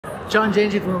John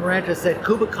Janji from Mirantis at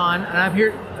KubeCon, and I'm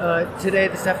here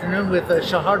this afternoon with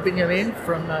Shahar Binyamin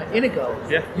from Inigo.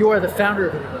 Yeah. You are the founder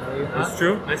of Inigo, are you not? That's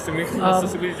true. Nice to meet you.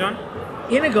 Nice to meet you, John.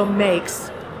 Inigo makes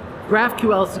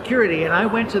GraphQL security, and I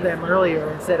went to them earlier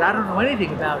and said, I don't know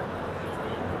anything about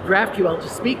GraphQL to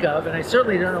speak of, and I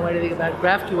certainly don't know anything about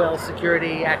GraphQL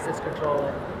security, access control,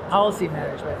 and policy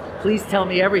management. Please tell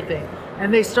me everything.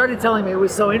 And they started telling me it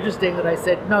was so interesting that I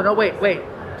said, no, wait.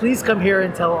 Please come here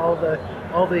and tell all the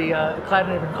Cloud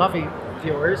Native and Coffee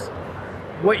viewers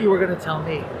what you were going to tell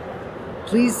me.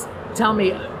 Please tell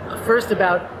me first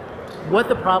about what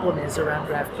the problem is around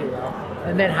GraphQL,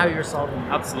 and then how you're solving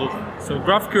it. Absolutely. So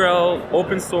GraphQL,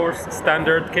 open source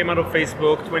standard, came out of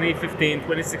Facebook 2015,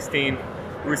 2016.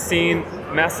 We're seeing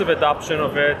massive adoption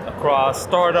of it across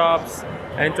startups,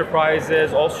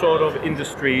 enterprises, all sort of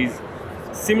industries.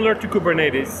 Similar to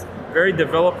Kubernetes, very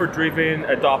developer-driven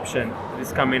adoption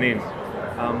is coming in.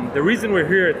 The reason we're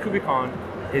here at KubeCon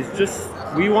is just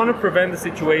we want to prevent the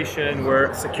situation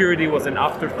where security was an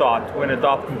afterthought when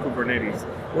adopting Kubernetes.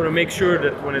 We want to make sure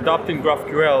that when adopting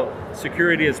GraphQL,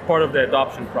 security is part of the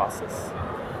adoption process.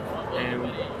 And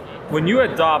when you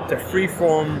adopt a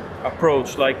freeform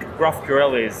approach like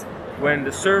GraphQL is, when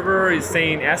the server is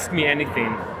saying, ask me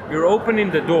anything, you're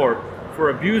opening the door for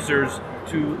abusers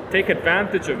to take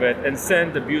advantage of it and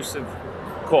send abusive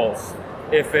calls.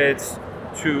 If it's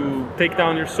to take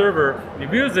down your server and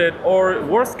abuse it, or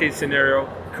worst case scenario,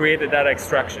 create a data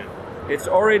extraction. It's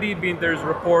already been, there's a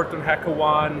report on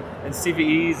HackerOne and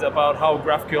CVEs about how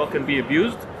GraphQL can be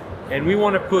abused, and we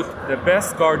want to put the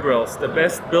best guardrails, the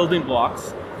best building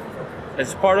blocks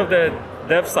as part of the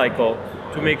dev cycle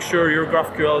to make sure your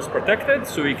GraphQL is protected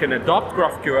so you can adopt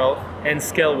GraphQL and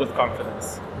scale with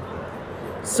confidence.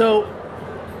 So,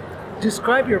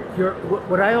 describe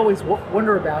what I always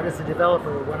wonder about as a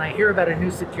developer when I hear about a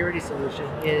new security solution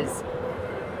is,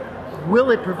 will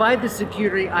it provide the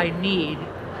security I need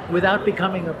without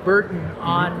becoming a burden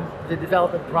on the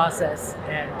development process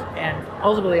and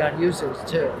ultimately on users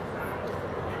too?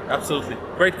 Absolutely,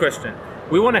 great question.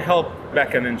 We want to help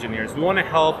backend engineers. We want to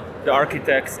help the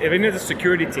architects, even the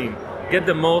security team, get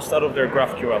the most out of their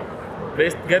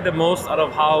GraphQL. Get the most out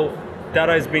of how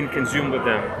data is being consumed with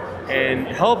them, and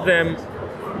help them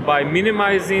by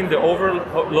minimizing the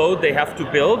overload they have to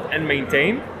build and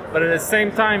maintain, but at the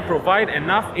same time provide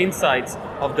enough insights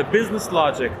of the business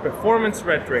logic, performance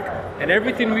metric, and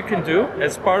everything we can do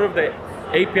as part of the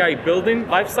API building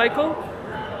lifecycle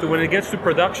to when it gets to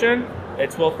production,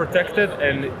 it's well protected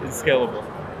and it's scalable.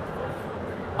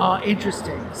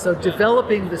 Interesting. So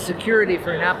developing the security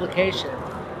for an application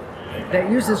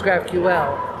that uses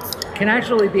GraphQL can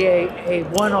actually be a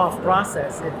one-off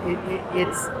process.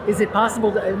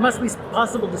 It must be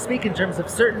possible to speak in terms of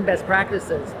certain best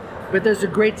practices, but there's a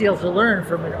great deal to learn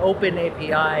from an open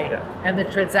API and the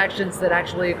transactions that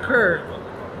actually occur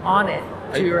on it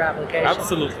to your application.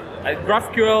 Absolutely.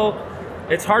 GraphQL,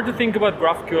 it's hard to think about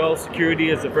GraphQL security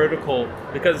as a vertical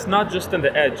because it's not just on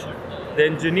the edge. The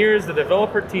engineers, the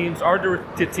developer teams are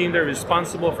the team that are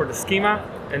responsible for the schema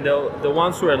and the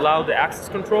ones who allow the access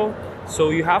control. So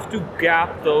you have to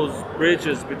gap those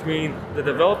bridges between the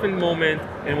development moment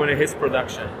and when it hits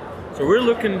production. So we're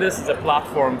looking at this as a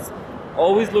platform.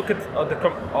 Always look at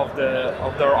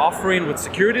their offering with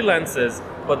security lenses,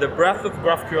 but the breadth of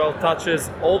GraphQL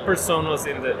touches all personas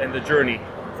in the journey,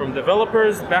 from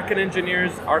developers, backend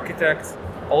engineers, architects,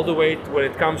 all the way to when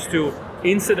it comes to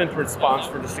incident response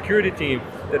for the security team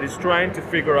that is trying to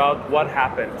figure out what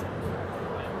happened.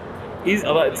 It's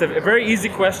a very easy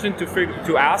question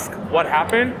to ask, what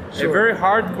happened. Sure. A very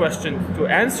hard question to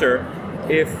answer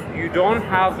if you don't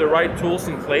have the right tools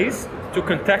in place to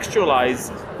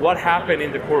contextualize what happened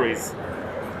in the queries.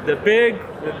 The big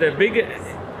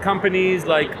companies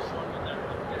like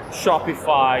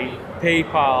Shopify,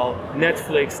 PayPal,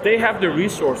 Netflix, they have the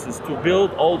resources to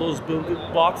build all those building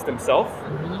blocks themselves,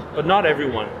 but not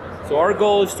everyone. So our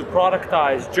goal is to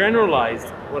productize, generalize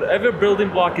whatever building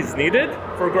block is needed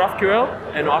for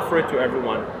GraphQL and offer it to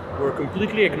everyone. We're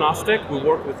completely agnostic. We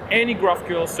work with any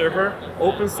GraphQL server,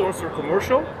 open source or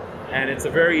commercial, and it's a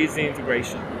very easy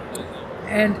integration.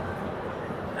 And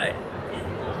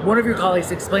one of your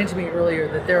colleagues explained to me earlier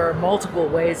that there are multiple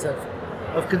ways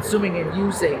of consuming and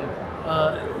using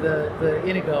the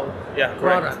Inigo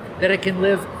product. That it can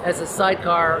live as a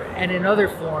sidecar and in other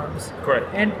forms. Correct.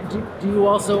 And do you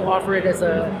also offer it as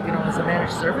a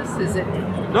managed service? Is it?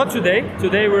 Not today.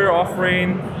 Today we're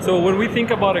offering. So when we think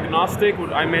about agnostic,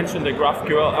 I mentioned the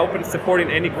GraphQL open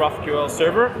supporting any GraphQL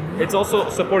server. It's also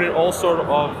supporting all sort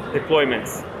of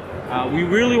deployments. We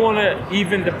really want to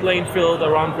even the playing field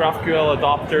around GraphQL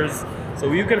adopters.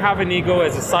 So you can have Inigo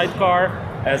as a sidecar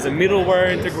as a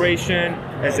middleware integration,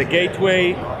 as a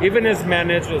gateway, even as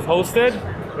managed, as hosted.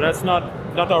 But that's not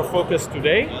our focus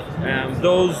today.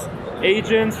 Those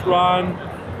agents run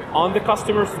on the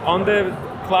customers, on the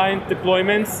client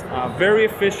deployments, very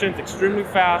efficient, extremely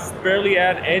fast, barely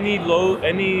add any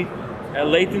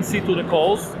latency to the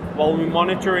calls while we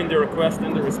monitoring the request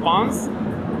and the response.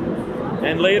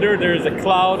 And later there's a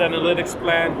cloud analytics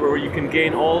plan where you can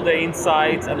gain all the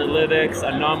insights, analytics,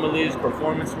 anomalies,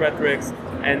 performance metrics,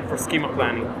 and for schema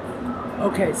planning.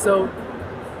 Okay, so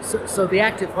the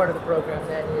active part of the program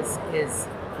then is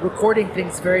recording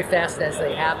things very fast as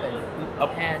they happen,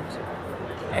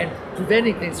 and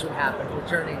preventing things from happening,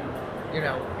 returning,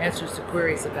 answers to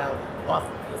queries about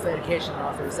authentication and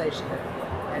authorization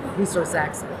and resource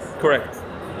access. Correct.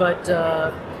 But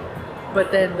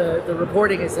then the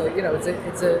reporting is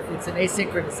it's an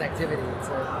asynchronous activity.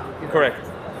 Correct.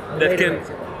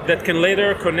 That can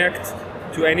later connect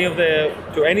to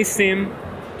any SIM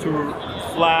to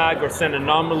flag or send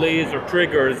anomalies or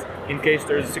triggers in case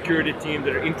there's a security team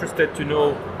that are interested to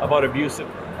know about abusive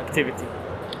activity.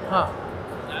 Huh.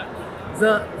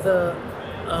 The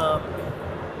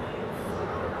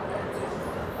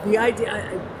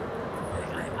idea,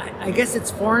 I guess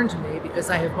it's foreign to me because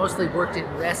I have mostly worked in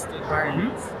REST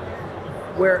environments,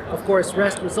 where, of course,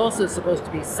 REST was also supposed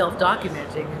to be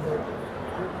self-documenting,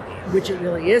 which it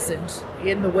really isn't,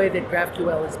 in the way that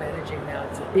GraphQL is managing now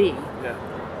to be. Yeah.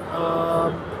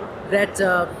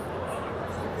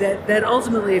 That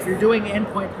ultimately, if you're doing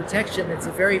endpoint protection, it's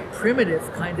a very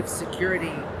primitive kind of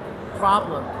security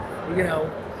problem.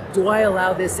 Do I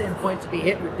allow this endpoint to be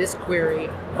hit with this query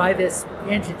by this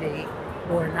entity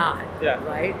or not? Yeah.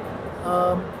 Right?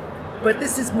 But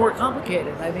this is more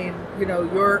complicated. I mean,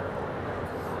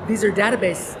 these are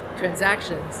database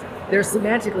transactions. They're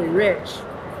semantically rich,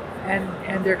 and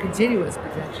they're continuous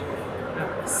potentially.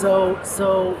 So,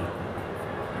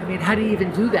 I mean, how do you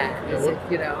even do that? Is it,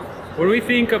 When we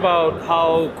think about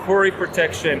how query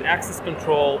protection, access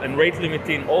control, and rate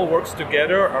limiting all works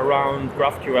together around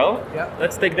GraphQL, Yep.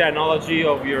 Let's take the analogy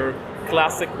of your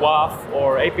classic WAF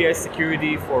or API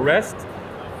security for REST.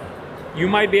 You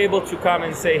might be able to come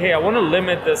and say, hey, I want to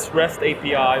limit this REST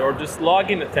API or this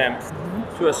login attempts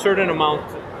to a certain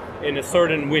amount in a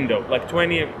certain window, like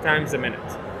 20 times a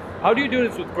minute. How do you do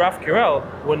this with GraphQL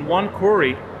when one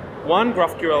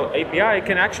GraphQL API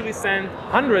can actually send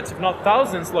hundreds, if not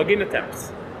thousands, login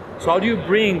attempts? So how do you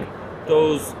bring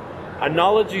those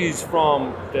analogies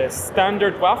from the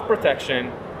standard WAF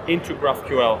protection into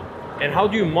GraphQL? And how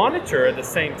do you monitor at the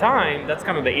same time, that's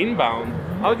kind of the inbound,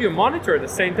 how do you monitor at the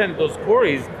same time those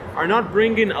queries are not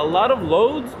bringing a lot of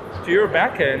load to your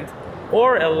backend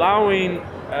or allowing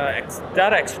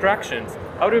data extractions?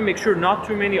 How do you make sure not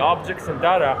too many objects and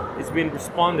data is being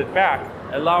responded back,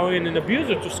 allowing an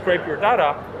abuser to scrape your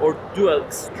data or do an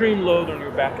extreme load on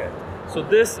your backend? So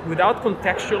this, without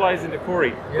contextualizing the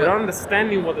query, without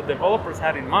understanding what the developers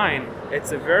had in mind,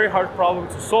 it's a very hard problem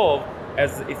to solve,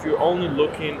 as if you're only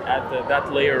looking at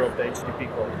that layer of the HTTP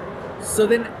code. So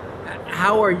then,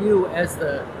 how are you, as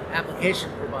the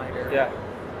application provider,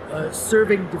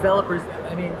 serving developers?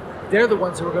 I mean, they're the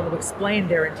ones who are going to explain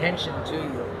their intention to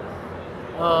you.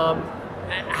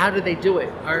 How do they do it?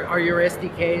 Are your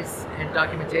SDKs and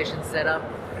documentation set up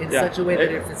in such a way that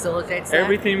it facilitates that?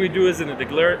 Everything we do is in a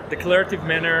declarative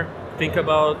manner. Think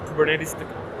about Kubernetes,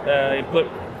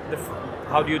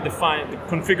 how do you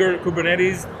configure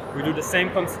Kubernetes? We do the same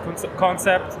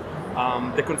concept.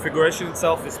 The configuration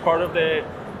itself is part of the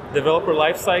developer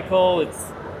lifecycle.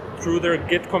 It's through their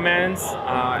Git commands,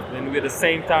 and at the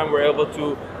same time we're able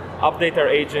to update our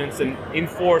agents and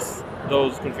enforce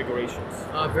those configurations.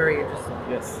 Very interesting.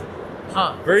 Yes.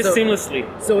 Very seamlessly.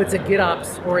 So it's a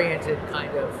GitOps oriented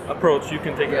kind of approach. You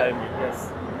can take that.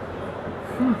 Yes.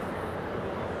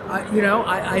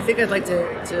 I think I'd like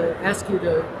to ask you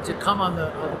to come on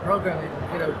the program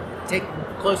and take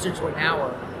closer to an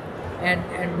hour and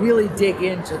really dig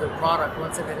into the product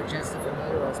once I've had a chance to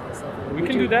familiarize myself with it. We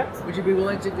can do that. Would you be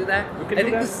willing to do that? I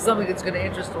think this is something that's going to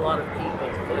interest a lot of people.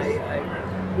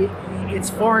 It's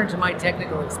foreign to my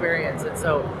technical experience, and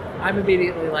so I'm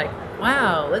immediately like,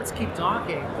 wow, let's keep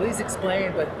talking. Please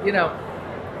explain. But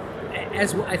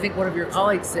as I think one of your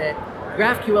colleagues said,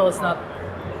 GraphQL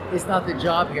is not the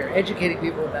job here. Educating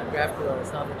people about GraphQL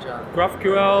is not the job.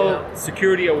 GraphQL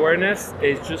security awareness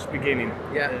is just beginning.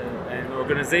 Yeah. And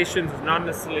organizations are not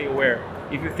necessarily aware.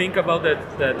 If you think about the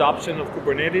adoption of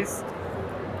Kubernetes,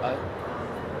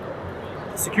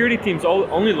 security teams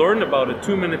only learned about it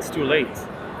 2 minutes too late.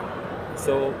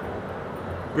 So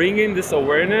bringing this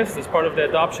awareness as part of the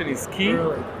adoption is key.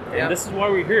 Really? And this is why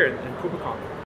we're here in KubeCon.